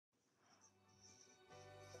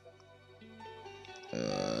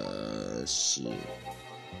Shit.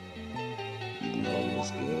 You know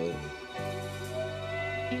what's good.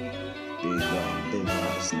 Big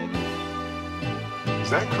boss, nigga. Is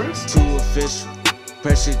that Chris? Too official.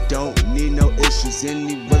 Pressure don't need no issues.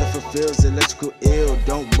 Any weather fulfills electrical ill.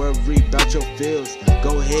 Don't worry about your feels.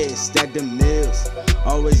 Go ahead, stack them mills.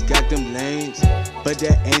 Always got them lanes, but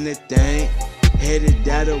that ain't a thing. Headed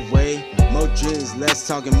that away. More dreams, less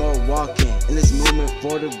talking, more walking. Endless movement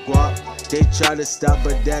for the guap. They try to stop,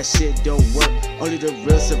 but that shit don't work. Only the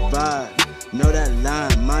real survive. Know that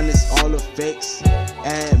line, minus all the fakes.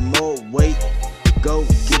 Add more weight. Go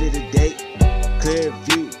get it a date. Clear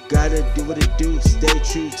view, gotta do what it do. Stay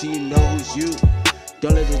true till you know who's you.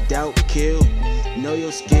 Don't let the doubt kill. Know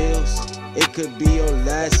your skills. It could be your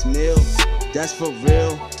last meal. That's for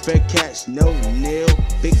real. Fair catch, no nil.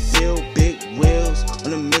 Big deal, big wheels.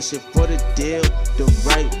 On a mission for the deal, the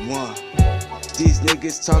right one. These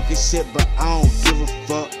niggas talking shit, but I don't give a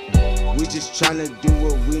fuck. We just tryna do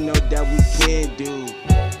what we know that we can do.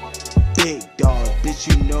 Big dog, bitch,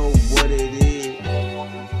 you know what it is.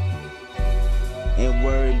 Ain't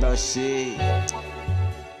worried about shit.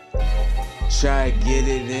 Try to get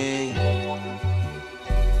it in.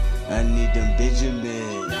 I need them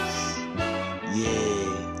Benjamins. Yeah.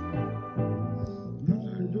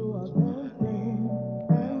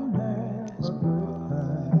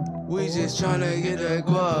 We just tryna get that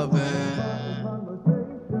guap in.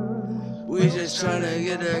 We just tryna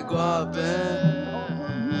get that guap in.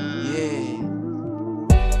 Yeah.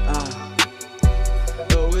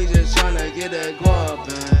 We just tryna get that guap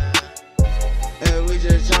in. And we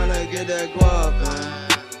just tryna get that guap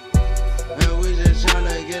in. And we just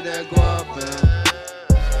tryna get that guap in.